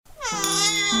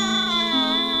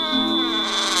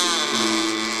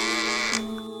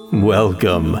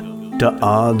Welcome to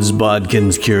Odds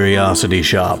Bodkin's Curiosity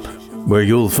Shop, where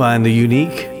you'll find the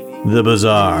unique, the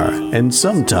bizarre, and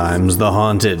sometimes the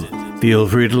haunted. Feel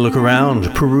free to look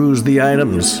around, peruse the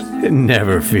items, and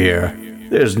never fear,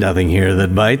 there's nothing here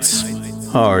that bites.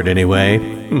 Hard anyway.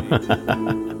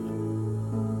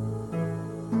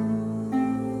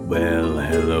 Well,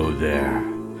 hello there.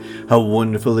 How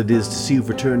wonderful it is to see you've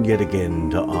returned yet again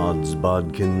to Odds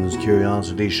Bodkin's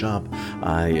Curiosity Shop.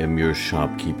 I am your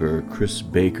shopkeeper, Chris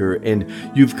Baker, and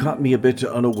you've caught me a bit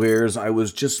unawares. I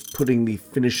was just putting the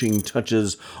finishing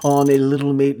touches on a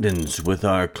little maintenance with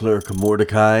our clerk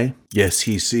Mordecai. Yes,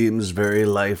 he seems very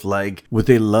lifelike, with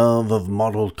a love of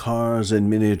model cars and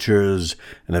miniatures,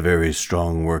 and a very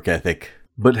strong work ethic.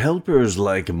 But helpers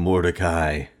like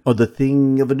Mordecai are the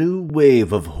thing of a new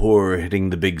wave of horror hitting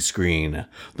the big screen,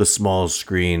 the small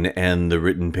screen, and the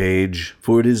written page.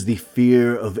 For it is the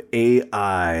fear of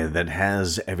AI that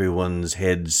has everyone's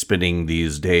head spinning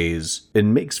these days,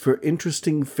 and makes for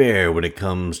interesting fare when it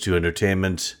comes to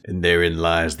entertainment. And therein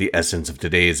lies the essence of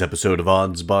today's episode of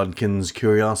Odds Bodkin's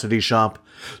Curiosity Shop.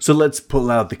 So let's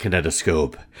pull out the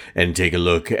kinetoscope and take a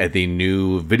look at the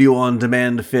new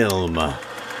video-on-demand film,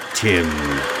 T.I.M.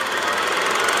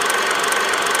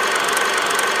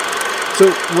 So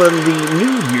when the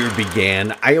new year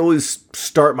began, I always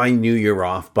start my new year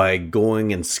off by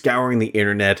going and scouring the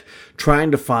internet,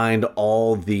 trying to find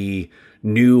all the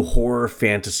new horror,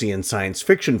 fantasy, and science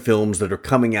fiction films that are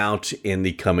coming out in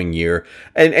the coming year.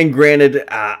 And granted,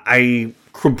 I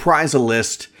comprise a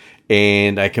list,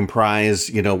 and I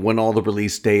comprise, when all the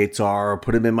release dates are,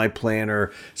 put them in my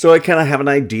planner, so I kind of have an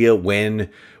idea when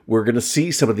we're going to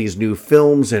see some of these new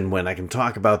films and when I can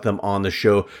talk about them on the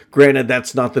show. Granted,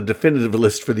 that's not the definitive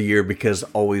list for the year because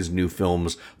always new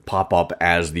films pop up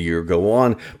as the year go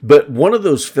on. But one of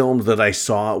those films that I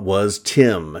saw was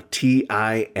T.I.M,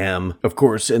 T-I-M. Of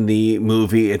course, in the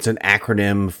movie, it's an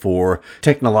acronym for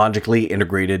Technologically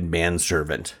Integrated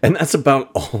Manservant. And that's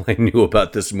about all I knew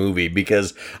about this movie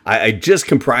because I just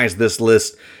comprised this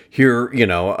list here,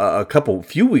 a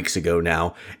few weeks ago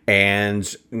now,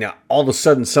 and now all of a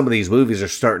sudden some of these movies are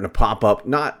starting to pop up,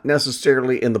 not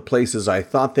necessarily in the places I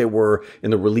thought they were,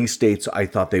 in the release dates I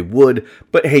thought they would,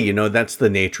 but hey, that's the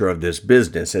nature of this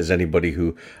business, as anybody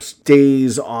who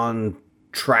stays on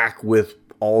track with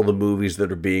all the movies that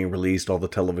are being released, all the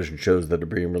television shows that are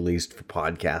being released for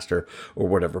podcast or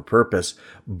whatever purpose.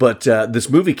 But this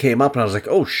movie came up and I was like,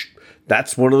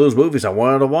 that's one of those movies I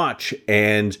wanted to watch,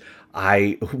 and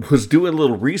I was doing a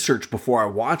little research before I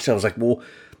watched it. I was like, well,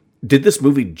 did this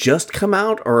movie just come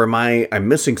out, or I'm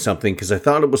missing something? Because I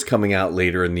thought it was coming out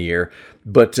later in the year.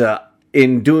 But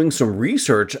in doing some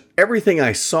research, everything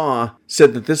I saw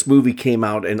said that this movie came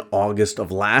out in August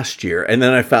of last year. And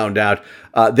then I found out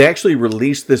they actually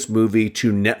released this movie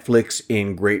to Netflix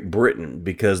in Great Britain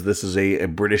because this is a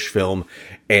British film.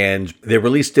 And they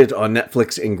released it on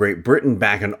Netflix in Great Britain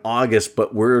back in August,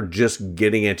 but we're just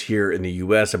getting it here in the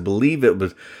US. I believe it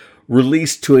was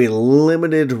released to a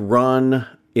limited run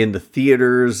in the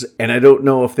theaters, and I don't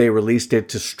know if they released it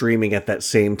to streaming at that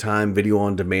same time, video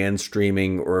on demand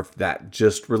streaming, or if that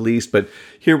just released. But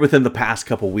here within the past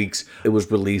couple weeks, it was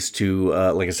released to,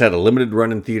 like I said, a limited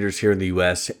run in theaters here in the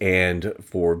US and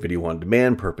for video on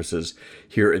demand purposes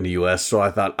here in the US. So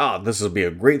I thought, this would be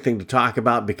a great thing to talk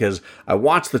about because I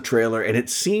watched the trailer and it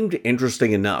seemed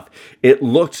interesting enough. It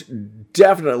looked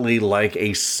definitely like a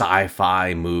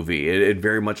sci-fi movie. It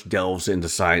very much delves into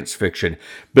science fiction,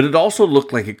 but it also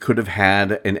looked like it could have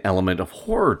had an element of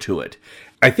horror to it.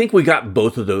 I think we got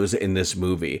both of those in this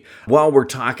movie. While we're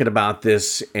talking about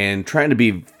this and trying to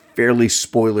be fairly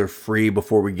spoiler-free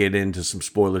before we get into some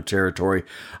spoiler territory,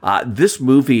 this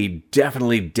movie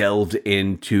definitely delved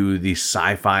into the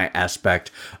sci-fi aspect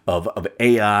of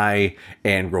AI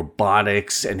and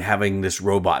robotics and having this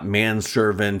robot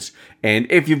manservant. And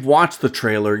if you've watched the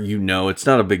trailer, it's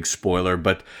not a big spoiler,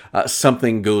 but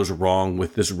something goes wrong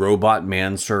with this robot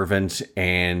manservant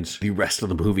and the rest of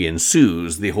the movie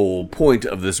ensues. The whole point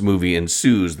of this movie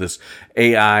ensues. This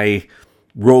AI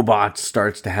robot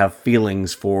starts to have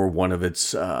feelings for one of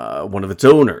its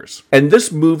owners. And this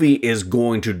movie is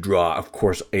going to draw, of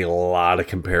course, a lot of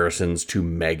comparisons to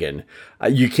Megan.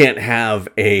 You can't have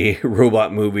a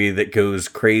robot movie that goes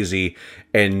crazy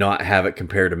and not have it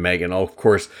compared to Megan. Of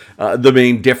course, the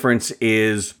main difference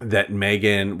is that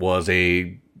Megan was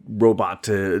a robot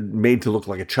made to look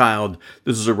like a child.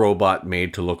 This is a robot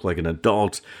made to look like an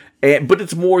adult. But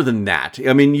it's more than that.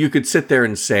 I mean, you could sit there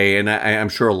and say, and I'm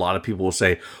sure a lot of people will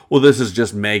say, well, this is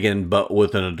just Megan, but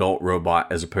with an adult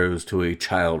robot as opposed to a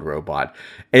child robot.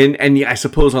 And I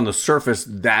suppose on the surface,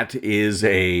 that is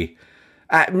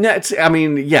No, I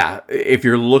mean, yeah, if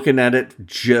you're looking at it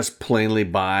just plainly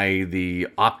by the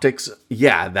optics,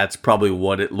 yeah, that's probably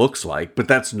what it looks like, but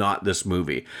that's not this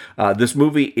movie. This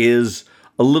movie is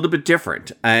a little bit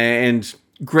different, and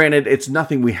granted, it's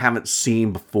nothing we haven't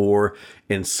seen before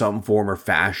in some form or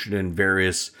fashion in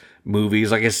various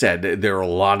movies. Like I said, there are a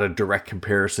lot of direct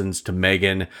comparisons to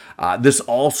Megan. This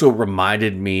also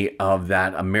reminded me of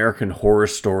that American Horror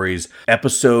Stories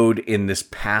episode in this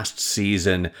past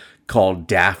season called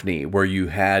Daphne, where you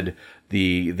had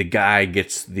the guy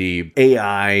gets the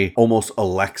AI, almost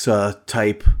Alexa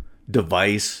type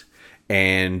device,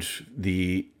 and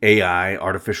the AI,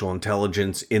 artificial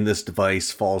intelligence, in this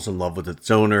device falls in love with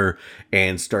its owner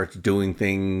and starts doing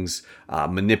things,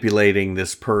 manipulating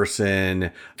this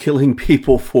person, killing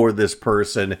people for this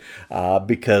person,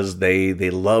 because they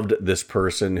loved this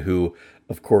person who,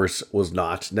 of course, was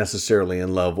not necessarily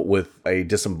in love with a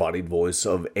disembodied voice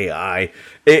of AI.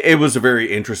 It was a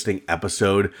very interesting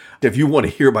episode. If you want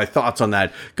to hear my thoughts on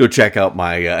that, go check out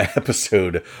my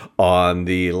episode on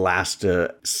the last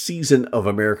season of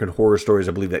American Horror Stories.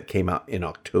 I believe that came out in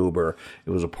October.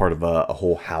 It was a part of a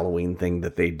whole Halloween thing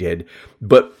that they did.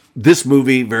 But this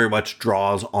movie very much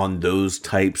draws on those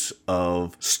types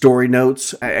of story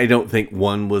notes. I don't think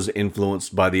one was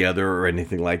influenced by the other or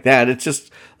anything like that. It's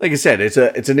just, like I said,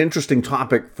 it's an interesting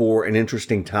topic for an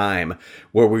interesting time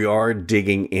where we are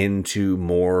digging into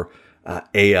more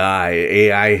AI.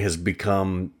 AI has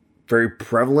become very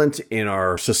prevalent in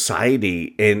our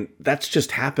society, and that's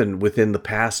just happened within the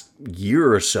past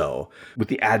year or so with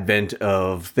the advent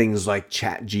of things like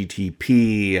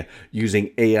ChatGTP,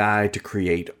 using AI to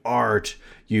create art.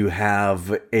 You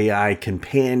have AI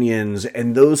companions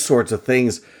and those sorts of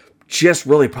things just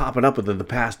really popping up within the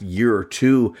past year or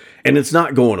two, and it's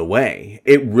not going away.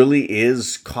 It really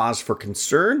is cause for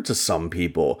concern to some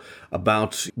people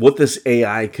about what this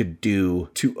AI could do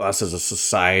to us as a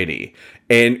society.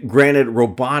 And granted,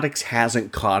 robotics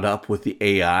hasn't caught up with the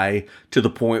AI to the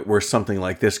point where something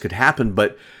like this could happen,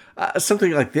 but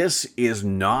something like this is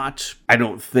not, I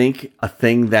don't think, a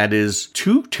thing that is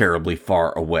too terribly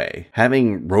far away.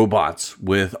 Having robots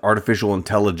with artificial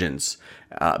intelligence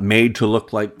made to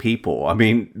look like people, I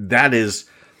mean, that is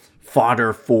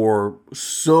fodder for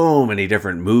so many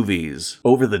different movies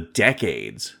over the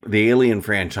decades. The Alien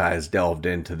franchise delved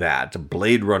into that.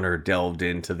 Blade Runner delved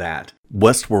into that.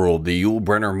 Westworld, the Yul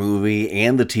Brynner movie,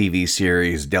 and the TV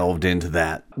series delved into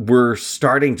that. We're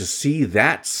starting to see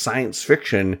that science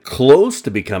fiction close to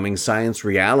becoming science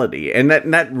reality. And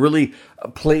that really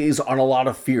plays on a lot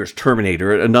of fears.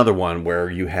 Terminator, another one where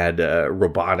you had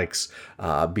robotics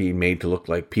being made to look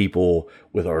like people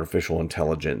with artificial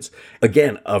intelligence.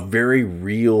 Again, a very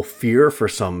real fear for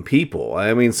some people.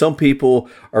 I mean, some people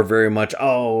are very much,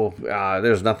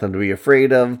 there's nothing to be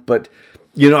afraid of, but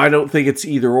I don't think it's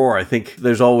either or. I think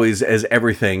there's always, as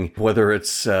everything, whether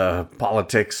it's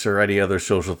politics or any other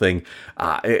social thing,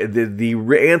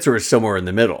 the answer is somewhere in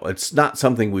the middle. It's not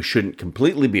something we shouldn't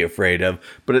completely be afraid of,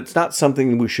 but it's not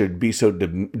something we should be so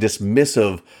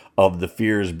dismissive of the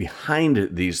fears behind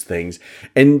these things.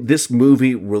 And this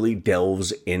movie really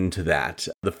delves into that.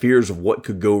 The fears of what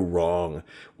could go wrong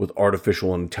with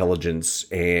artificial intelligence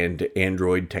and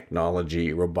android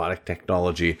technology, robotic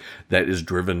technology that is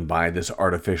driven by this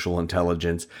artificial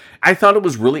intelligence. I thought it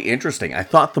was really interesting. I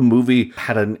thought the movie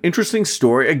had an interesting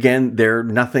story. Again, there's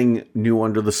nothing new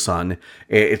under the sun.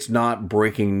 It's not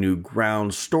breaking new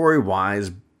ground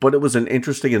story-wise, but it was an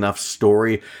interesting enough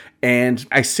story. And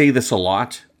I say this a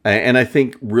lot, and I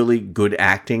think really good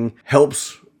acting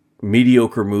helps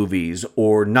mediocre movies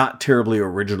or not terribly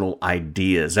original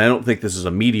ideas. I don't think this is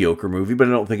a mediocre movie, but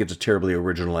I don't think it's a terribly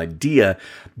original idea.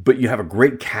 But you have a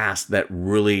great cast that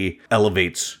really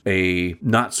elevates a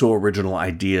not so original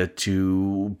idea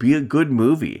to be a good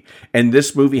movie. And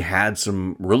this movie had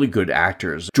some really good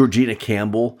actors. Georgina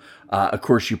Campbell, of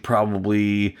course, you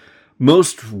probably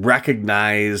most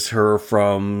recognize her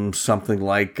from something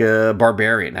like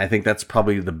Barbarian. I think that's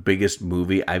probably the biggest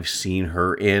movie I've seen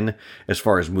her in as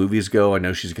far as movies go. I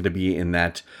know she's going to be in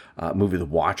that movie The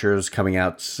Watchers coming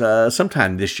out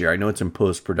sometime this year. I know it's in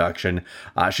post-production.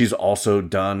 She's also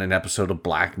done an episode of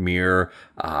Black Mirror.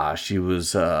 She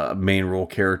was a main role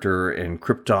character in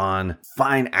Krypton.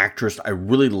 Fine actress. I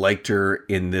really liked her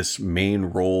in this main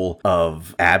role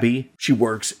of Abby. She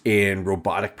works in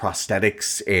robotic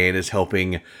prosthetics and is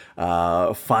helping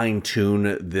fine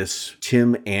tune this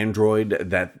T.I.M android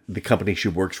that the company she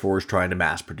works for is trying to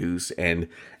mass produce and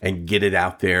get it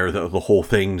out there, the whole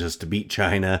thing just to beat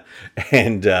China.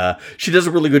 And she does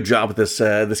a really good job with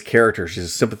this character. She's a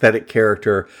sympathetic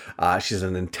character. She's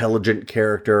an intelligent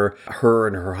character. Her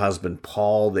and her husband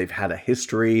Paul, they've had a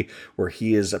history where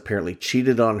he has apparently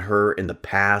cheated on her in the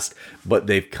past, but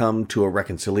they've come to a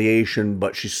reconciliation,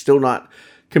 but she's still not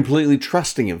completely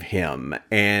trusting of him,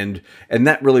 and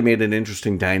that really made an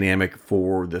interesting dynamic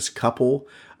for this couple.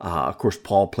 Of course,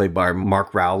 Paul, played by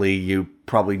Mark Rowley, you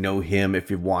probably know him if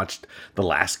you've watched The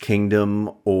Last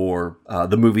Kingdom or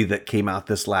the movie that came out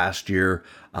this last year,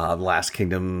 The Last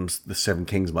Kingdom's The Seven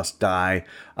Kings Must Die.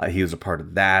 He was a part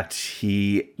of that.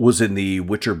 He was in The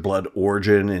Witcher Blood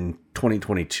Origin in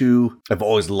 2022. I've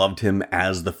always loved him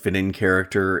as the Finnan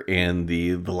character in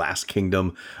the Last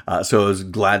Kingdom. So I was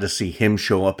glad to see him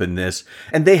show up in this.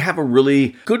 And they have a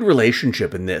really good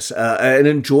relationship in this, an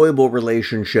enjoyable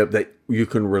relationship that you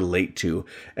can relate to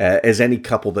as any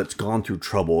couple that's gone through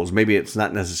troubles. Maybe it's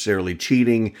not necessarily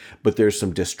cheating, but there's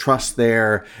some distrust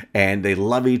there, and they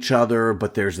love each other,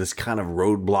 but there's this kind of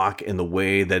roadblock in the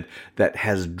way that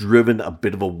has driven a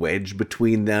bit of a wedge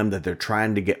between them that they're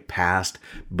trying to get past.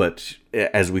 But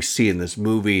as we see in this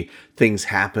movie, things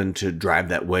happen to drive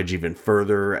that wedge even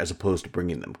further as opposed to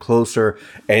bringing them closer.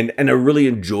 And I really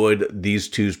enjoyed these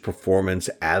two's performance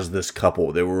as this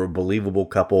couple. They were a believable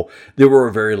couple. They were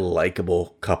a very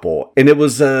likable couple. And it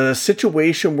was a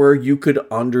situation where you could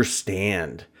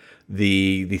understand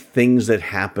the things that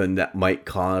happen that might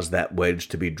cause that wedge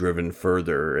to be driven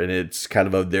further. And it's kind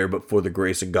of a there but for the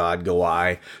grace of God go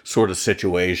I sort of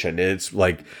situation. It's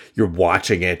like you're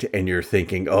watching it and you're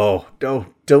thinking, oh,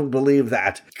 don't believe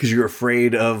that, because you're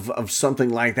afraid of something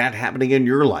like that happening in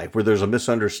your life where there's a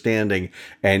misunderstanding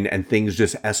and things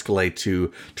just escalate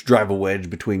to drive a wedge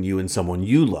between you and someone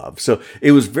you love. So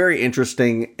it was very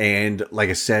interesting and, like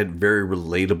I said, very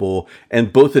relatable.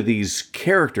 And both of these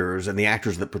characters and the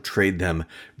actors that portrayed them,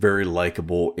 very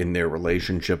likable in their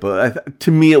relationship.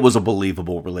 To me, it was a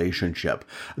believable relationship.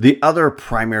 The other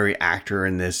primary actor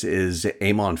in this is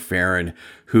Eamon Farron,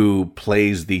 who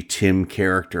plays the T.I.M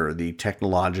character, the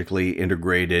technologically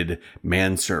integrated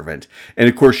manservant. And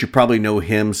of course, you probably know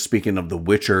him, speaking of The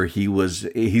Witcher.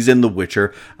 He's in The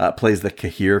Witcher, plays the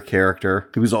Cahir character.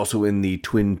 He was also in the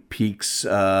Twin Peaks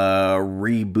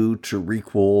reboot or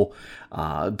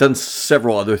requel, done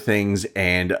several other things,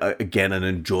 and again, an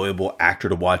enjoyable actor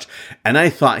to watch. And I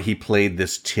thought he played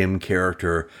this T.I.M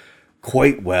character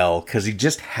quite well, because he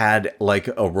just had like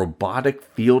a robotic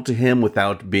feel to him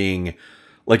without being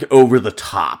like over the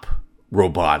top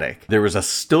robotic. There was a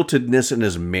stiltedness in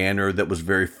his manner that was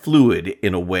very fluid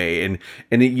in a way,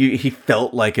 and he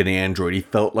felt like an android. He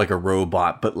felt like a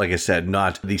robot, but like I said,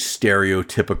 not the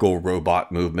stereotypical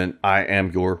robot movement. I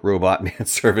am your robot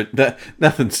manservant.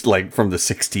 Nothing's like from the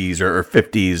 60s or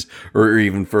 50s or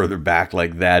even further back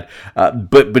like that.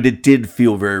 But it did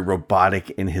feel very robotic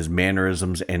in his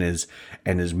mannerisms and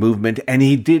his movement, and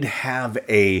he did have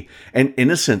an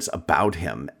innocence about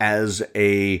him as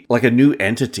a new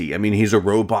entity. I mean, he's a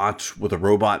robot with a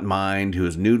robot mind who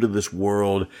is new to this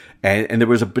world, and there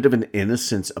was a bit of an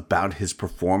innocence about his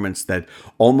performance that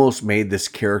almost made this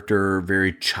character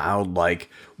very childlike,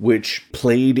 which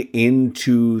played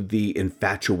into the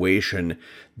infatuation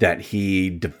that he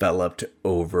developed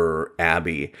over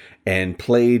Abby, and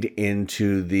played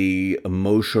into the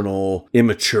emotional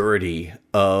immaturity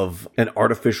of an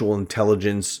artificial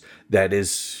intelligence that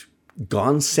is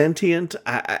gone sentient.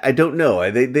 I don't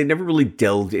know. They never really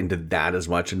delved into that as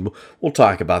much, and we'll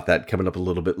talk about that coming up a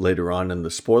little bit later on in the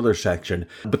spoiler section.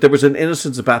 But there was an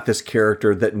innocence about this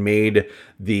character that made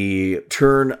the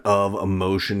turn of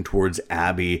emotion towards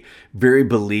Abby very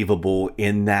believable,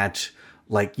 in that,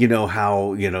 like, you know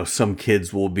how, some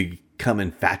kids will become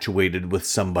infatuated with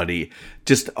somebody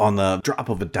just on the drop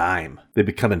of a dime. They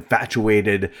become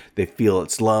infatuated, they feel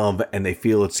it's love, and they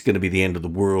feel it's going to be the end of the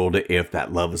world if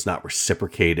that love is not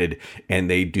reciprocated, and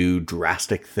they do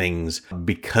drastic things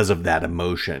because of that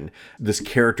emotion. This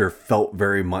character felt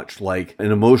very much like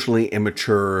an emotionally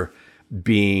immature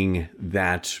being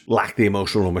that lacked the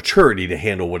emotional maturity to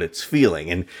handle what it's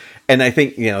feeling. And I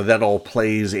think, that all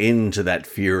plays into that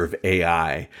fear of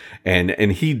AI.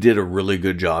 And he did a really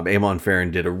good job. Eamon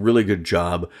Farron did a really good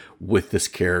job with this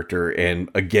character. And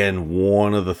again,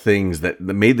 one of the things that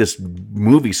made this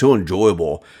movie so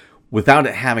enjoyable, without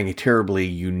it having a terribly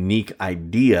unique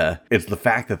idea, is the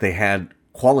fact that they had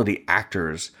quality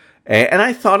actors. And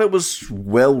I thought it was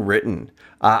well written.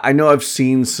 I know I've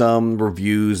seen some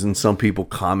reviews and some people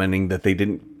commenting that they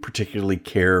didn't particularly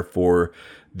care for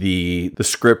the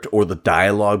script or the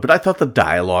dialogue, but I thought the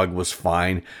dialogue was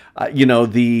fine.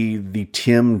 The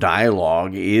Tim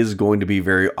dialogue is going to be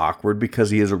very awkward because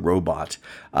he is a robot.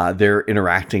 Their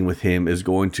interacting with him is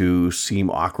going to seem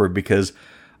awkward because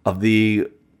of the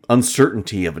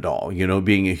uncertainty of it all,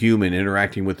 being a human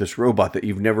interacting with this robot that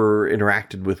you've never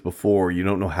interacted with before. You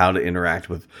don't know how to interact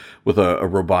with a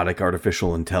robotic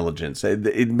artificial intelligence.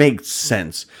 It makes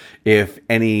sense if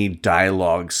any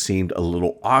dialogue seemed a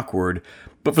little awkward,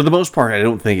 but for the most part, I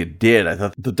don't think it did. I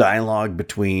thought the dialogue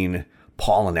between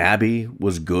Paul and Abby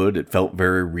was good. It felt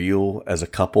very real as a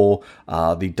couple.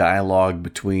 The dialogue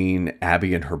between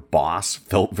Abby and her boss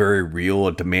felt very real,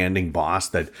 a demanding boss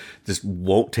that just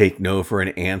won't take no for an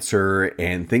answer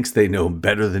and thinks they know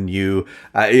better than you.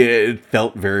 It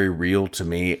felt very real to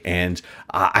me. And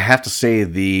I have to say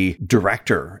the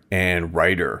director and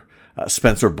writer,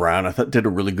 Spencer Brown, I thought did a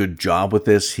really good job with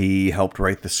this. He helped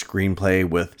write the screenplay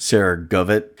with Sarah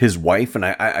Govett, his wife, and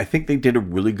I think they did a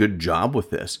really good job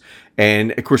with this.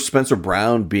 And of course, Spencer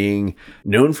Brown being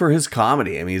known for his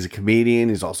comedy. I mean, he's a comedian,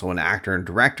 he's also an actor and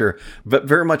director, but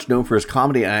very much known for his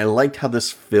comedy. And I liked how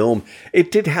this film,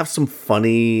 it did have some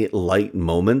funny, light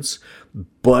moments,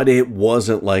 but it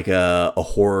wasn't like a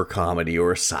horror comedy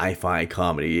or a sci-fi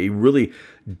comedy. It really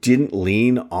didn't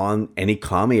lean on any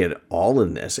comedy at all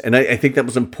in this. And I think that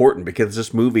was important because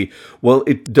this movie, well,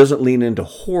 it doesn't lean into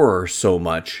horror so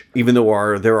much, even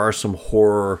though there are some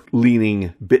horror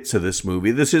leaning bits of this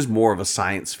movie. This is more of a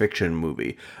science fiction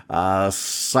movie.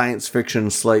 Science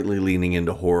fiction slightly leaning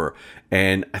into horror.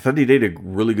 And I thought he did a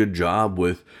really good job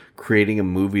with creating a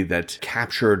movie that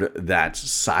captured that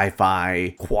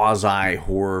sci-fi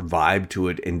quasi-horror vibe to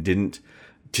it and didn't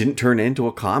turn into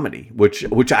a comedy,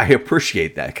 which I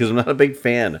appreciate that because I'm not a big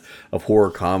fan of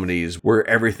horror comedies where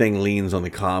everything leans on the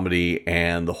comedy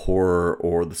and the horror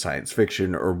or the science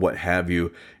fiction or what have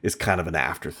you is kind of an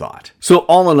afterthought. So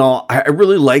all in all, I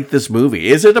really like this movie.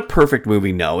 Is it a perfect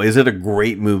movie? No. Is it a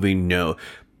great movie? No.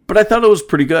 But I thought it was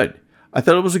pretty good. I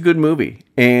thought it was a good movie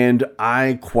and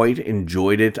I quite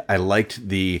enjoyed it. I liked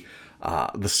the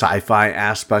sci-fi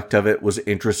aspect of it was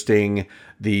interesting.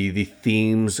 The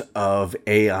themes of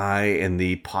AI and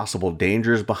the possible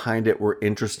dangers behind it were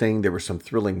interesting. There were some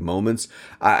thrilling moments.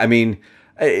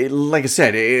 Like I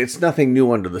said, it's nothing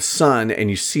new under the sun, and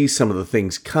you see some of the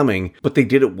things coming, but they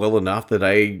did it well enough that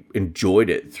I enjoyed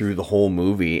it through the whole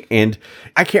movie. And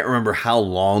I can't remember how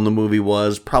long the movie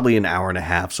was, probably an hour and a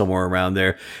half, somewhere around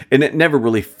there. And it never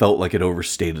really felt like it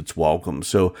overstayed its welcome.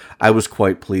 So I was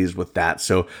quite pleased with that.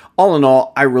 So all in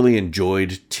all, I really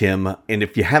enjoyed Tim. And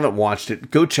if you haven't watched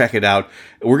it, go check it out.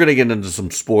 We're going to get into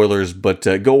some spoilers, but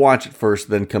go watch it first,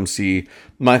 then come see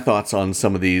my thoughts on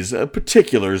some of these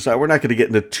particulars. We're not going to get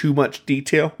into too much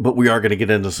detail, but we are going to get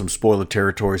into some spoiler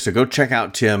territory. So go check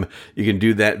out Tim. You can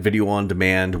do that video on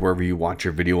demand wherever you watch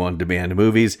your video on demand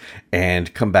movies,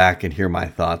 and come back and hear my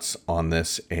thoughts on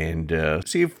this and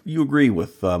see if you agree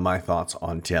with my thoughts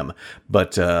on Tim.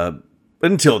 But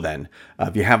until then,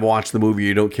 if you have watched the movie,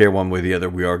 you don't care one way or the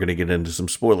other, we are going to get into some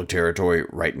spoiler territory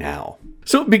right now.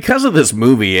 So because of this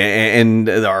movie and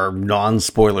our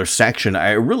non-spoiler section,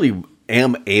 I really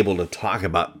am able to talk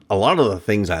about a lot of the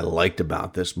things I liked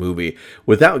about this movie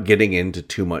without getting into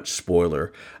too much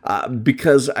spoiler,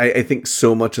 because I think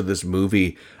so much of this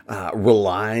movie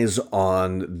relies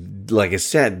on, like I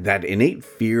said, that innate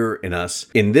fear in us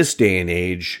in this day and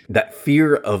age, that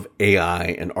fear of AI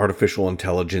and artificial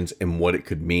intelligence and what it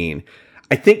could mean.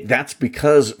 I think that's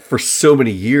because for so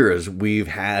many years we've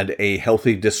had a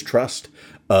healthy distrust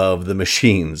of the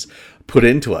machines put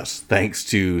into us, thanks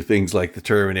to things like The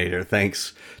Terminator,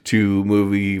 thanks to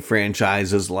movie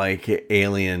franchises like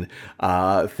Alien,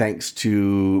 thanks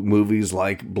to movies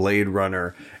like Blade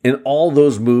Runner, and all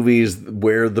those movies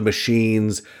where the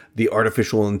machines, the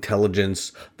artificial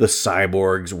intelligence, the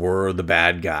cyborgs were the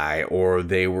bad guy, or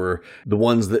they were the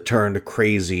ones that turned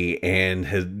crazy and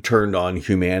had turned on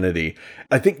humanity.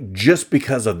 I think just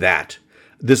because of that,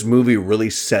 this movie really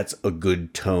sets a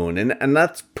good tone. And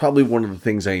that's probably one of the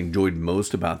things I enjoyed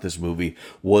most about this movie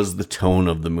was the tone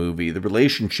of the movie. The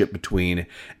relationship between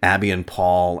Abby and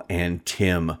Paul and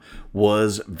Tim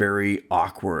was very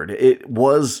awkward. It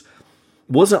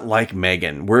wasn't like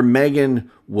Megan, where Megan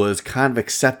was kind of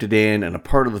accepted in and a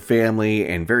part of the family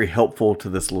and very helpful to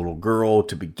this little girl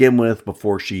to begin with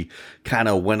before she kind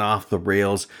of went off the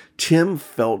rails. Tim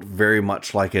felt very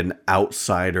much like an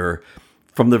outsider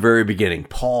from the very beginning.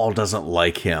 Paul doesn't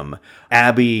like him.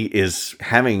 Abby is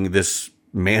having this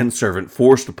manservant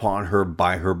forced upon her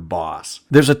by her boss.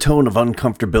 There's a tone of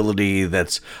uncomfortability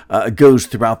that goes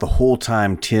throughout the whole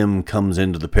time Tim comes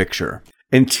into the picture.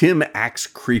 And Tim acts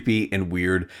creepy and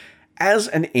weird as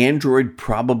an android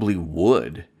probably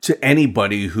would to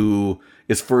anybody who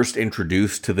is first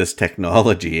introduced to this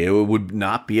technology. It would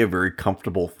not be a very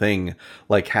comfortable thing,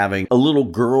 like having a little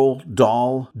girl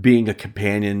doll being a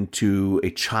companion to a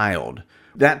child.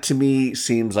 That to me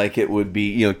seems like it would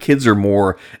be, kids are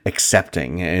more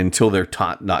accepting until they're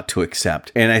taught not to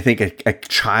accept. And I think a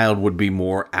child would be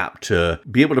more apt to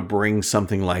be able to bring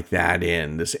something like that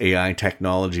in, this AI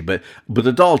technology. But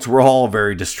adults, we're all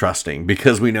very distrusting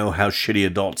because we know how shitty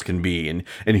adults can be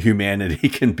and humanity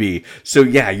can be. So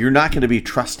yeah, you're not going to be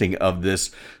trusting of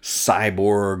this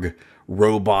cyborg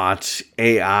robot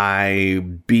AI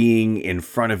being in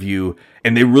front of you.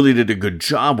 And they really did a good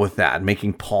job with that,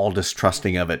 making Paul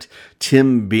distrusting of it.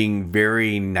 Tim being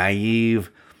very naive,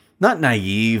 not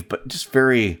naive, but just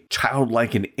very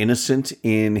childlike and innocent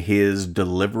in his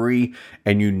delivery.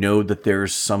 And you know that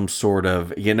there's some sort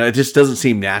of, it just doesn't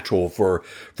seem natural for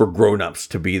grown-ups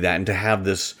to be that and to have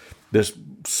this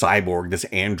cyborg, this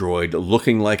android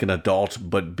looking like an adult,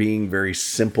 but being very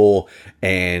simple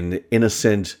and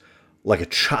innocent like a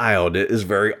child is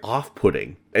very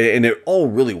off-putting. And it all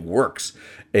really works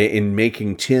in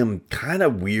making Tim kind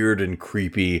of weird and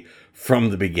creepy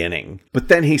from the beginning. But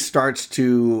then he starts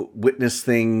to witness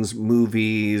things,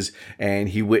 movies, and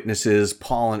he witnesses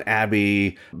Paul and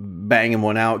Abby banging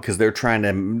one out because they're trying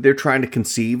to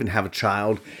conceive and have a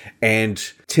child. And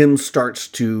Tim starts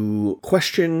to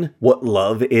question what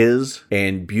love is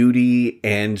and beauty.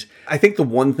 And I think the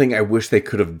one thing I wish they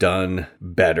could have done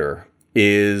better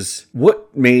is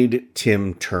what made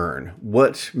Tim turn?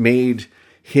 What made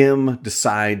him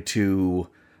decide to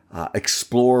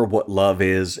explore what love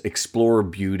is, explore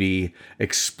beauty,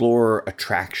 explore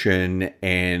attraction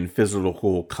and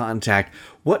physical contact?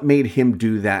 What made him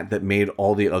do that made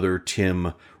all the other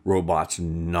Tim robots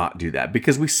not do that?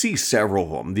 Because we see several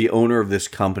of them. The owner of this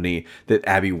company that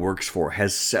Abby works for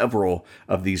has several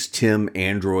of these Tim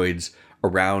androids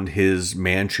around his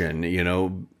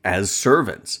mansion, as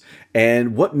servants.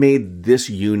 And what made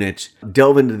this unit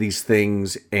delve into these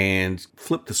things and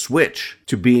flip the switch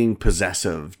to being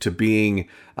possessive, to being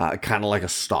kind of like a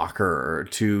stalker,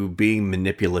 to being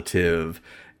manipulative?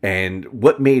 And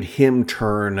what made him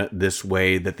turn this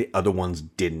way that the other ones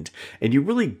didn't? And you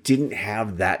really didn't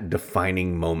have that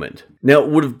defining moment. Now, it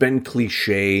would have been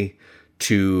cliche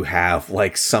to have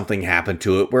like something happen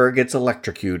to it where it gets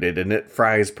electrocuted and it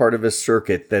fries part of his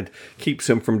circuit that keeps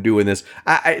him from doing this.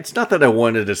 It's not that I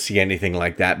wanted to see anything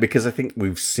like that because I think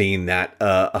we've seen that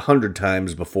 100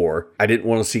 times before. I didn't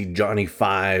want to see Johnny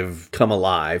Five come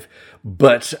alive,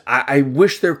 but I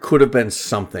wish there could have been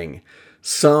something,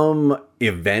 some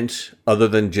event other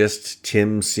than just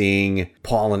Tim seeing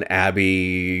Paul and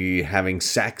Abby having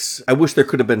sex. I wish there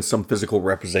could have been some physical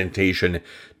representation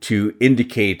to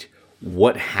indicate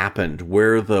what happened,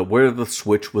 where the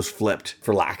switch was flipped,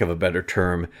 for lack of a better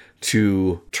term,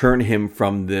 to turn him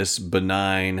from this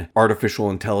benign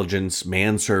artificial intelligence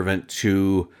manservant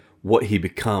to what he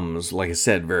becomes. Like I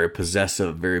said, very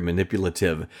possessive, very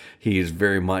manipulative. He is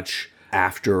very much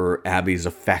after Abby's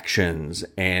affections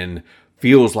and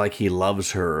feels like he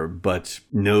loves her, but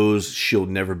knows she'll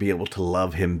never be able to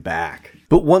love him back.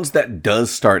 But once that does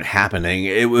start happening,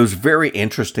 it was very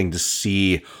interesting to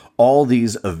see all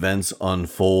these events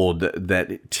unfold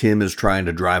that Tim is trying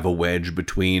to drive a wedge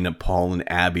between Paul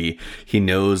and Abby. He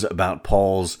knows about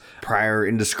Paul's prior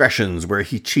indiscretions where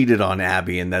he cheated on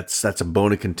Abby, and that's a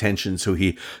bone of contention. So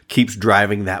he keeps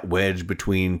driving that wedge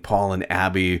between Paul and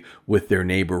Abby with their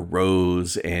neighbor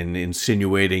Rose and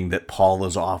insinuating that Paul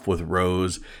is off with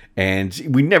Rose. And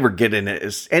we never get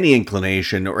any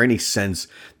inclination or any sense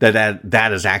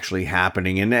that is actually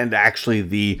happening. And actually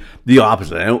the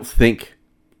opposite. I don't think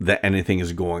that anything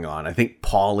is going on. I think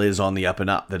Paul is on the up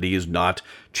and up, that he is not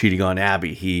cheating on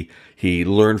Abby. He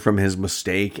learned from his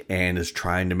mistake and is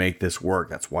trying to make this work.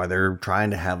 That's why they're trying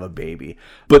to have a baby.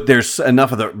 But there's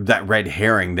enough of that red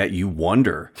herring that you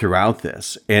wonder throughout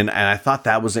this. And I thought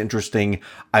that was interesting.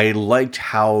 I liked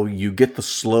how you get the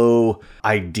slow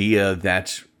idea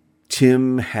that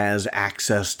Tim has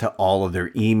access to all of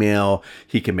their email.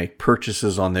 He can make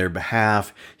purchases on their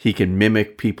behalf. He can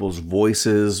mimic people's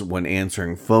voices when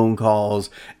answering phone calls.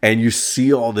 And you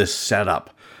see all this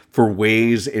setup for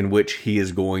ways in which he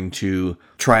is going to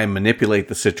try and manipulate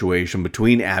the situation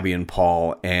between Abby and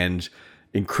Paul and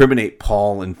incriminate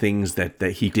Paul in things that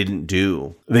he didn't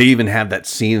do. They even have that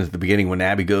scene at the beginning when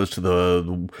Abby goes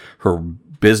to her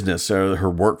business or her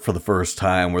work for the first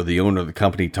time, where the owner of the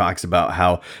company talks about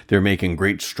how they're making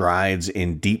great strides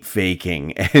in deep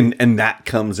faking, and that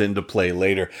comes into play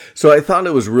later. So I thought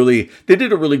they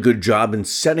did a really good job in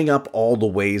setting up all the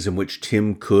ways in which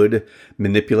Tim could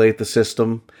manipulate the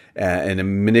system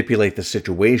and manipulate the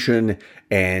situation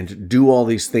and do all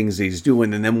these things that he's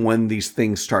doing. And then when these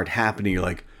things start happening, you're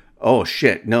like, oh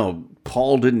shit, no,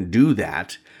 Paul didn't do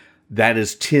that. That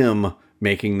is Tim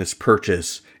making this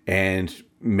purchase and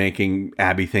making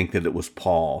Abby think that it was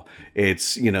Paul.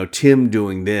 It's, Tim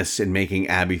doing this and making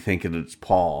Abby think that it's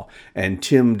Paul. And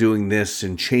Tim doing this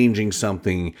and changing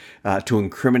something to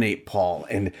incriminate Paul.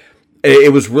 And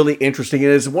it was really interesting.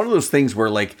 And it's one of those things where,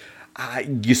 like,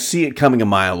 you see it coming a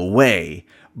mile away,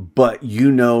 but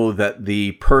you know that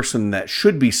the person that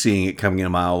should be seeing it coming a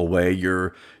mile away,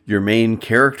 your main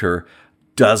character,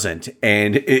 doesn't.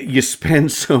 And you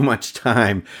spend so much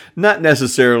time not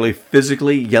necessarily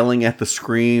physically yelling at the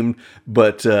screen,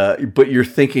 but you're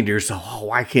thinking to yourself, oh,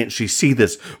 why can't she see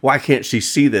this? Why can't she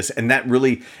see this? And that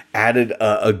really added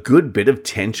a good bit of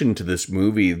tension to this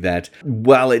movie, that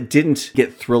while it didn't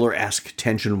get thriller-esque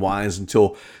tension-wise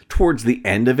until towards the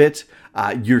end of it,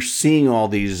 you're seeing all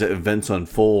these events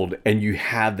unfold, and you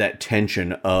have that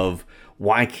tension of,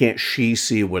 why can't she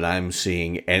see what I'm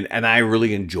seeing? And I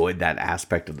really enjoyed that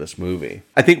aspect of this movie.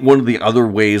 I think one of the other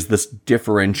ways this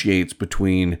differentiates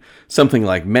between something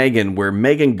like Megan, where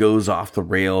Megan goes off the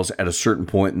rails at a certain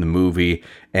point in the movie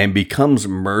and becomes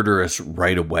murderous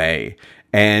right away.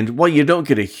 And while you don't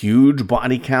get a huge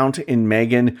body count in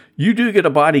Megan, you do get a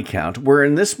body count, where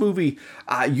in this movie,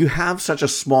 you have such a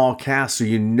small cast, so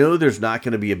you know there's not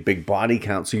going to be a big body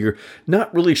count, so you're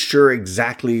not really sure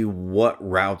exactly what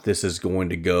route this is going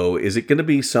to go. Is it going to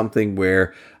be something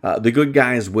where the good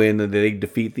guys win and they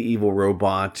defeat the evil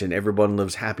robot and everyone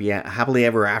lives happily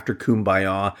ever after,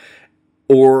 kumbaya?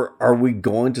 Or are we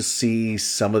going to see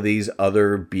some of these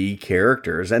other B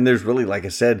characters? And there's really, like I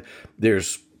said,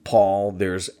 there's Paul,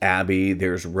 there's Abby,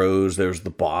 there's Rose, there's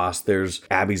the boss, there's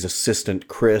Abby's assistant,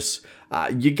 Chris.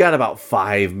 You got about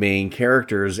 5 main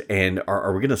characters, and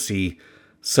are we going to see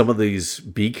some of these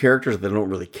B characters that I don't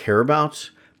really care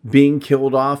about being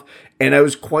killed off? And I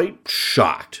was quite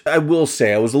shocked. I will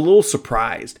say I was a little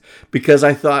surprised, because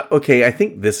I thought, okay, I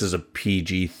think this is a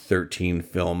PG-13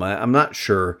 film. I'm not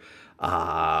sure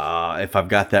if I've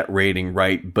got that rating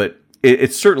right, but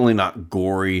it's certainly not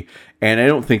gory, and I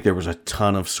don't think there was a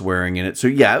ton of swearing in it. So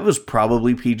yeah, it was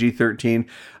probably PG-13.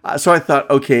 So I thought,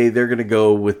 okay, they're going to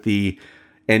go with the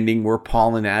ending where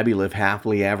Paul and Abby live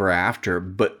happily ever after.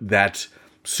 But that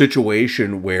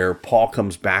situation where Paul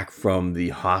comes back from the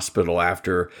hospital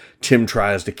after Tim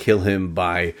tries to kill him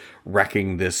by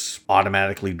wrecking this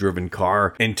automatically driven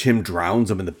car, and Tim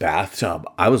drowns him in the bathtub,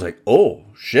 I was like, oh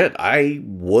shit, I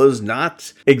was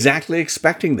not exactly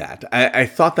expecting that. I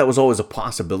thought that was always a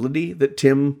possibility, that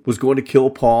Tim was going to kill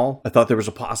Paul. I thought there was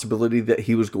a possibility that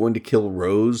he was going to kill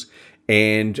Rose.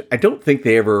 And I don't think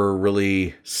they ever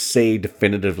really say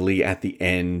definitively at the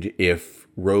end if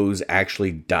Rose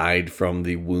actually died from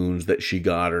the wounds that she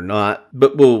got or not,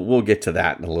 but we'll get to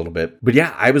that in a little bit. But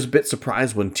yeah, I was a bit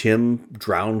surprised when Tim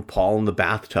drowned Paul in the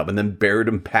bathtub and then buried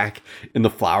him back in the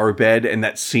flower bed. And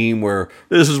that scene where,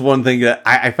 this is one thing that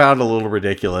I found a little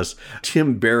ridiculous.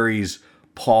 Tim buries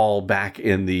Paul back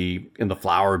in the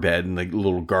flower bed in the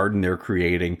little garden they're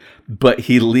creating, but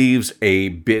he leaves a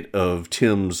bit of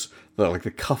Tim's, like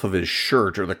the cuff of his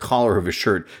shirt or the collar of his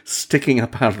shirt, sticking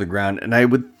up out of the ground. And I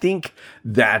would think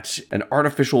that an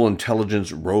artificial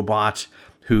intelligence robot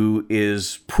who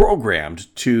is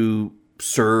programmed to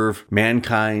serve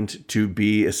mankind, to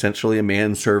be essentially a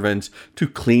manservant, to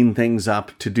clean things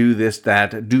up, to do this,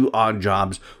 that, do odd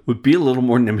jobs, would be a little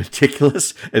more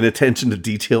meticulous and attention to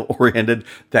detail oriented,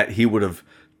 that he would have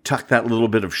tucked that little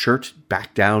bit of shirt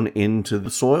back down into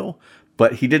the soil.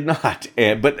 But he did not.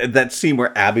 But that scene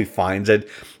where Abby finds it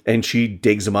and she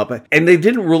digs him up, and they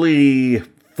didn't really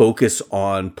focus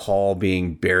on Paul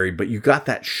being buried, but you got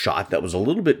that shot that was a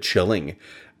little bit chilling.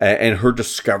 And her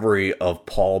discovery of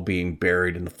Paul being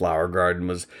buried in the flower garden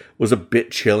was a bit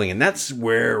chilling. And that's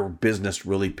where business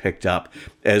really picked up,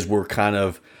 as we're kind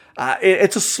of,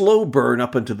 it's a slow burn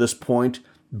up until this point,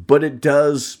 but it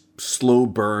does slow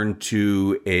burn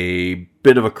to a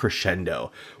bit of a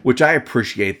crescendo, which I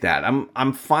appreciate that.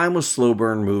 I'm fine with slow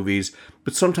burn movies,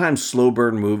 but sometimes slow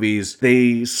burn movies,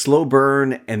 they slow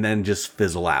burn and then just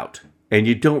fizzle out, and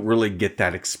you don't really get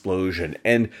that explosion.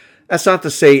 And that's not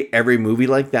to say every movie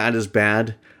like that is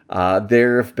bad.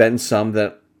 There have been some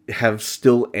that have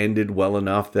still ended well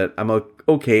enough that I'm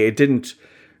okay. It didn't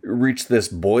reach this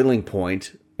boiling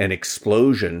point, an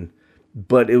explosion,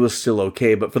 but it was still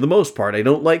okay. But for the most part, I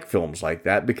don't like films like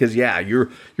that because, yeah, you're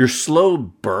slow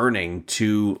burning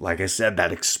to, like I said,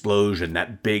 that explosion,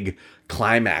 that big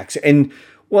climax. And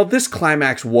while this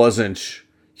climax wasn't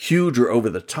huge or over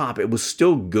the top, it was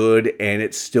still good, and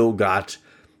it still got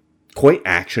quite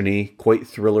actiony, quite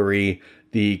thrillery.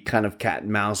 The kind of cat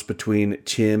and mouse between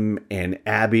Tim and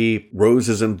Abby,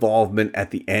 Rose's involvement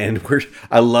at the end, where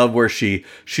I love where she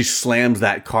slams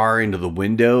that car into the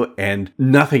window and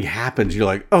nothing happens. You're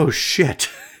like, oh shit.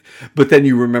 But then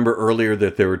you remember earlier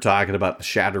that they were talking about the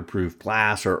shatterproof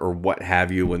glass or what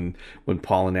have you when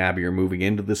Paul and Abby are moving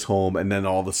into this home, and then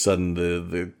all of a sudden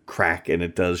the crack and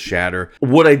it does shatter.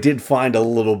 What I did find a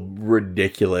little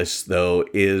ridiculous, though,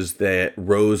 is that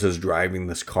Rose is driving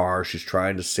this car. She's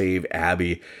trying to save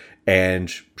Abby,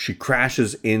 and she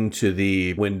crashes into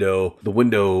the window. The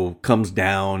window comes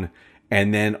down,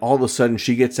 and then all of a sudden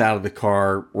she gets out of the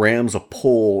car, rams a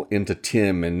pole into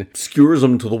Tim, and skewers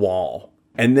him to the wall.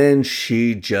 And then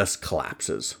she just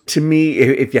collapses. To me,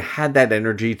 if you had that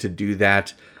energy to do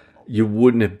that, you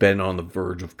wouldn't have been on the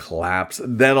verge of collapse.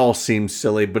 That all seems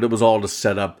silly, but it was all to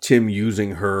set up Tim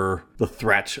using the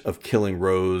threat of killing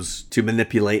Rose to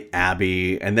manipulate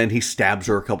Abby, and then he stabs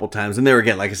her a couple times. And there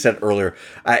again, like I said earlier,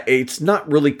 it's not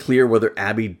really clear whether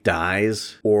Abby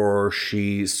dies or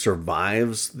she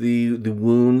survives the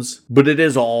wounds, but it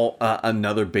is all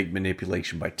another big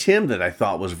manipulation by Tim that I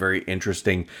thought was very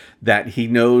interesting, that he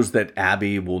knows that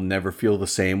Abby will never feel the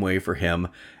same way for him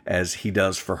as he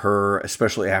does for her,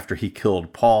 especially after he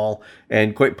killed Paul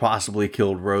and quite possibly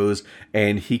killed Rose,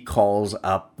 and he calls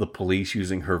up the police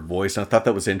using her voice. And I thought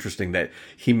that was interesting that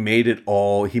he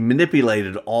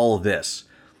manipulated all of this,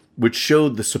 which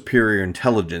showed the superior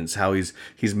intelligence, how he's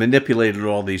manipulated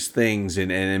all these things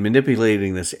and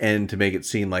manipulating this end to make it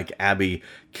seem like Abby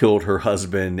killed her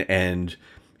husband and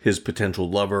his potential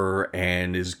lover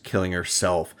and is killing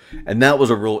herself. And that was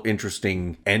a real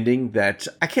interesting ending that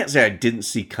I can't say I didn't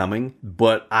see coming,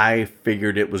 but I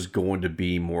figured it was going to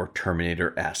be more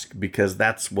Terminator-esque, because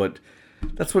that's what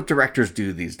directors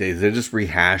do these days. They just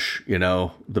rehash,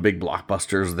 the big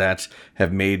blockbusters that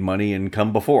have made money and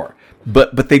come before.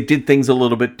 But they did things a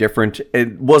little bit different.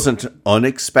 It wasn't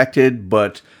unexpected,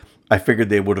 but I figured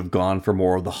they would have gone for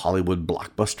more of the Hollywood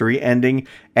blockbustery ending,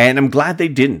 and I'm glad they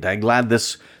didn't. I'm glad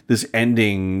this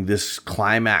ending, this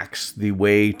climax, the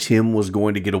way Tim was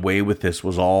going to get away with this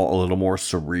was all a little more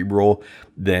cerebral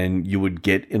than you would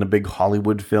get in a big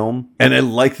Hollywood film. And I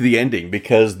liked the ending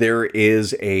because there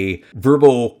is a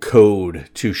verbal code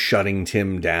to shutting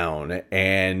Tim down,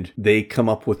 and they come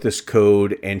up with this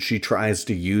code and she tries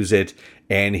to use it,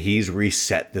 and he's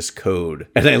reset this code.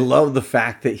 And I love the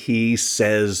fact that he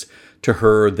says to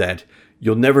her that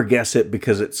you'll never guess it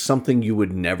because it's something you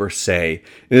would never say.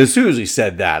 And as soon as he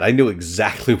said that, I knew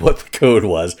exactly what the code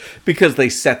was, because they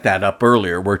set that up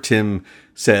earlier where Tim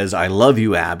says, I love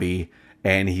you, Abby.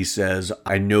 And he says,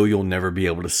 I know you'll never be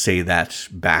able to say that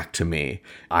back to me.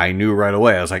 I knew right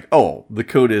away. I was like, oh, the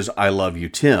code is I love you,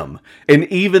 Tim. And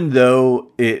even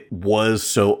though it was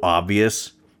so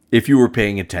obvious, if you were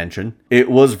paying attention,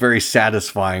 it was very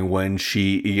satisfying when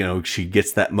she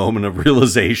gets that moment of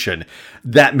realization.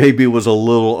 That maybe was a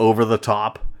little over the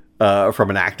top from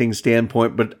an acting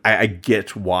standpoint, but I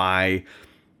get why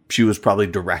she was probably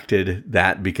directed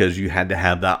that, because you had to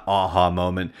have that aha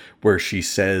moment where she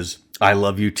says, I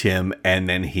love you, Tim, and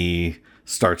then he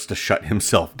starts to shut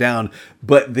himself down.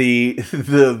 But the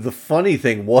funny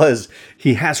thing was,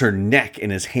 he has her neck in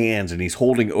his hands and he's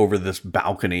holding over this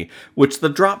balcony, which the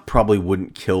drop probably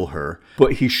wouldn't kill her,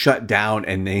 but he's shut down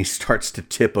and then he starts to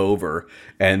tip over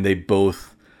and they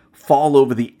both fall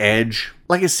over the edge.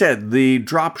 Like I said, the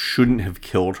drop shouldn't have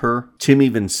killed her. Tim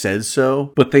even says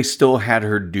so, but they still had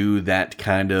her do that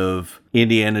kind of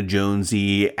Indiana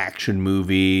Jonesy action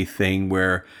movie thing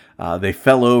where they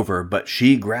fell over, but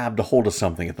she grabbed a hold of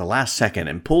something at the last second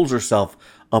and pulls herself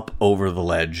up over the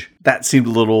ledge. That seemed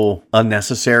a little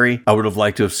unnecessary. I would have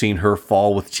liked to have seen her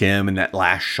fall with Tim in that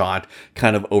last shot,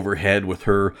 kind of overhead with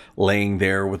her laying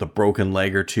there with a broken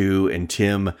leg or two and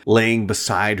Tim laying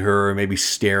beside her, maybe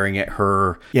staring at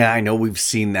her. Yeah, I know we've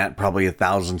seen that probably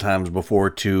 1,000 times before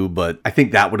too, but I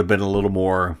think that would have been a little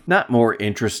more, not more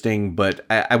interesting, but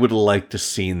I would have liked to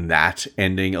seen that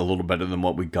ending a little better than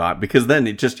what we got, because then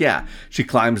it just, she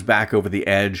climbs back over the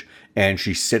edge and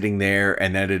she's sitting there,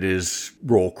 and then it is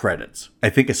roll credits. I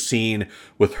think a scene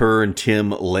with her and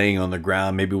Tim laying on the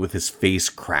ground, maybe with his face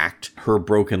cracked, her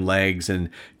broken legs, and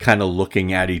kind of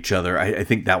looking at each other, I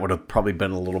think that would have probably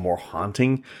been a little more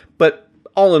haunting. But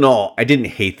all in all, I didn't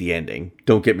hate the ending.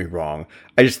 Don't get me wrong.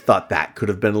 I just thought that could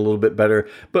have been a little bit better.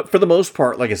 But for the most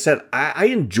part, like I said, I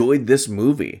enjoyed this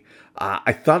movie.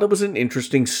 I thought it was an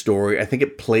interesting story. I think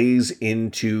it plays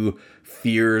into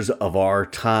fears of our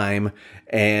time.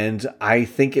 And I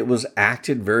think it was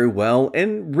acted very well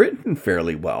and written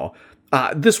fairly well.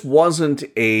 This wasn't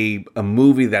a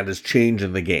movie that is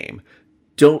changing the game.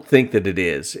 Don't think that it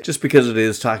is. Just because it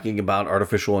is talking about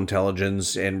artificial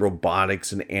intelligence and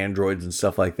robotics and androids and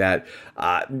stuff like that,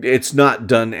 it's not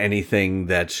done anything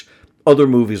that other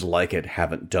movies like it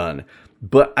haven't done.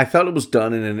 But I thought it was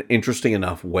done in an interesting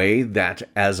enough way that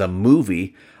as a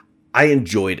movie, I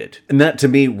enjoyed it. And that to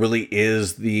me really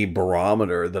is the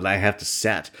barometer that I have to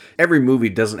set. Every movie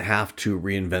doesn't have to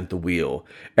reinvent the wheel.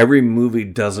 Every movie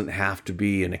doesn't have to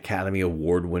be an Academy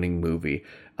Award-winning movie.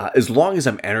 As long as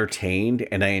I'm entertained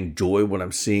and I enjoy what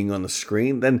I'm seeing on the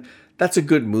screen, then that's a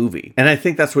good movie. And I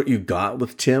think that's what you got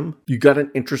with Tim. You got an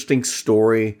interesting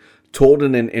story told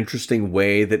in an interesting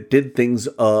way that did things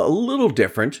a little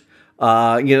different.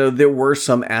 There were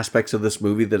some aspects of this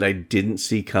movie that I didn't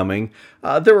see coming.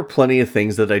 There were plenty of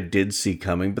things that I did see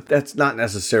coming, but that's not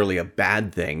necessarily a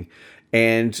bad thing.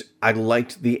 And I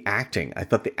liked the acting. I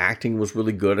thought the acting was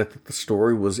really good. I thought the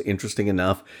story was interesting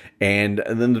enough, and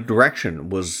then the direction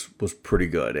was pretty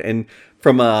good. And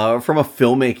from a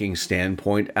filmmaking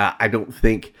standpoint, I don't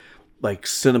think, like,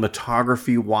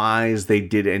 cinematography wise, they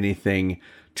did anything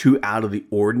too out of the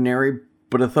ordinary.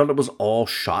 But I thought it was all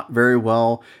shot very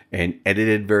well and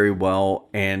edited very well.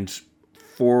 And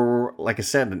for, like I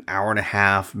said, an hour and a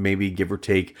half, maybe give or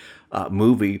take,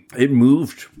 movie, it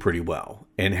moved pretty well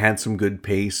and had some good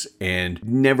pace and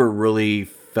never really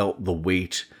felt the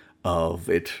weight of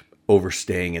it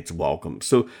overstaying its welcome.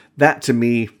 So that, to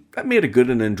me, that made a good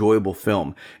and enjoyable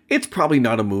film. It's probably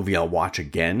not a movie I'll watch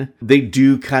again. They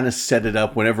do kind of set it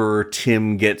up whenever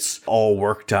Tim gets all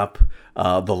worked up.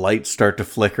 The lights start to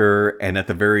flicker, and at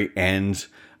the very end,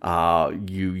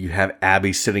 you have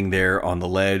Abby sitting there on the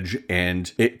ledge,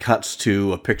 and it cuts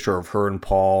to a picture of her and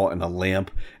Paul and a lamp,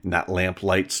 and that lamp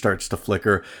light starts to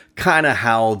flicker. Kind of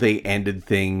how they ended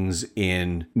things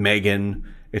in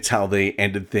Megan. It's how they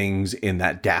ended things in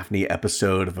that Daphne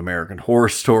episode of American Horror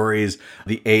Stories.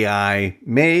 The AI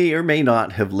may or may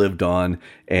not have lived on,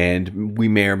 and we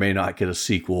may or may not get a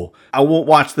sequel. I won't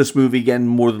watch this movie again,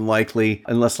 more than likely,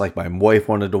 unless, like, my wife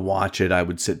wanted to watch it. I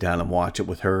would sit down and watch it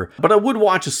with her. But I would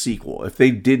watch a sequel if they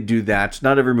did do that.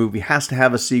 Not every movie has to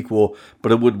have a sequel,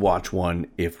 but I would watch one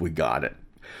if we got it.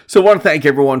 So I want to thank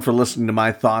everyone for listening to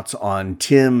my thoughts on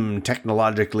Tim,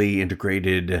 Technologically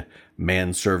Integrated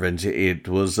Manservant. It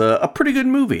was a pretty good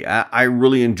movie. I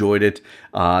really enjoyed it.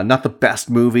 Not the best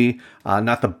movie,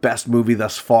 not the best movie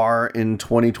thus far in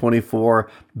 2024,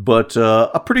 but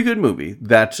a pretty good movie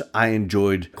that I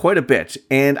enjoyed quite a bit.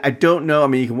 And I don't know, I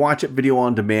mean, you can watch it video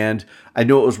on demand. I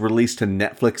know it was released to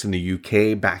Netflix in the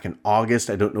UK back in August.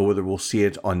 I don't know whether we'll see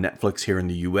it on Netflix here in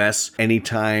the US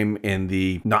anytime in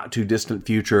the not too distant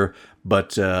future.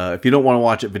 But if you don't want to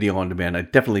watch it video on demand,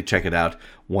 I'd definitely check it out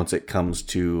once it comes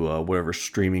to whatever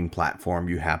streaming platform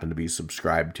you happen to be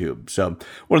subscribed to. So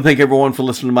I want to thank everyone for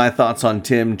listening to my thoughts on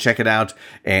Tim. Check it out,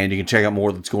 and you can check out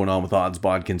more that's going on with Odds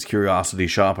Bodkin's Curiosity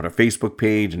Shop on our Facebook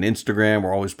page and Instagram.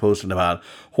 We're always posting about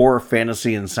horror,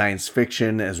 fantasy, and science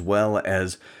fiction, as well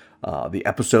as the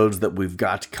episodes that we've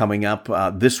got coming up.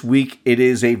 This week, it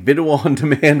is a video on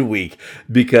demand week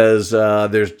because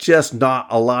there's just not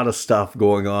a lot of stuff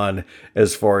going on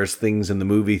as far as things in the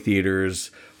movie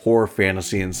theaters, horror,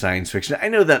 fantasy, and science fiction. I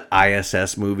know that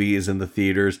ISS movie is in the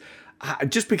theaters.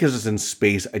 Just because it's in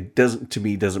space, it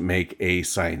doesn't make a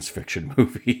science fiction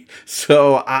movie.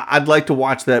 So I'd like to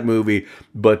watch that movie,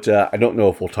 but I don't know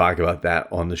if we'll talk about that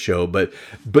on the show. But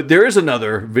there is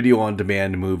another video on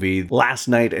demand movie, Last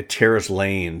Night at Terrace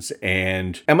Lanes.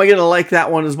 And am I going to like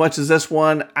that one as much as this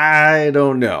one? I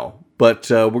don't know.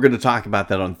 But we're going to talk about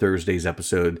that on Thursday's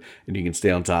episode, and you can stay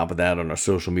on top of that on our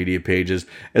social media pages,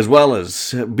 as well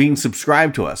as being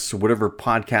subscribed to us. So whatever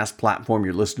podcast platform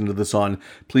you're listening to this on,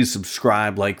 please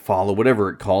subscribe, like, follow, whatever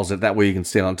it calls it. That way you can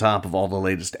stay on top of all the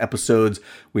latest episodes.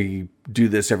 We do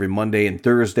this every Monday and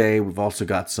Thursday. We've also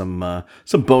got some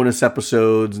bonus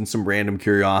episodes and some random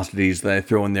curiosities that I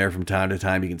throw in there from time to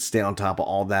time. You can stay on top of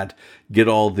all that, get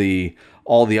all the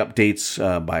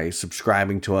updates by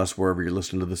subscribing to us wherever you're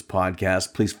listening to this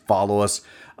podcast. Please follow us,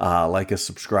 like us,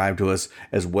 subscribe to us,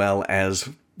 as well as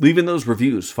leaving those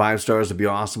reviews. 5 stars would be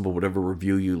awesome, but whatever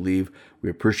review you leave, we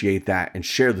appreciate that. And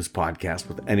share this podcast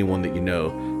with anyone that you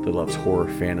know that loves horror,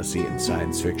 fantasy, and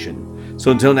science fiction.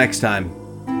 So until next time,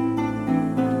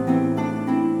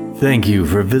 Thank you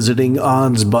for visiting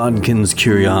Odds Bodkin's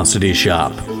Curiosity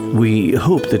Shop. We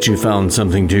hope that you found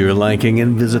something to your liking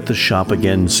and visit the shop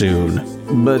again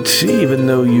soon. But even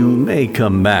though you may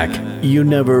come back, you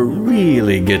never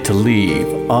really get to leave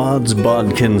Odds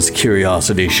Bodkin's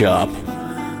Curiosity Shop.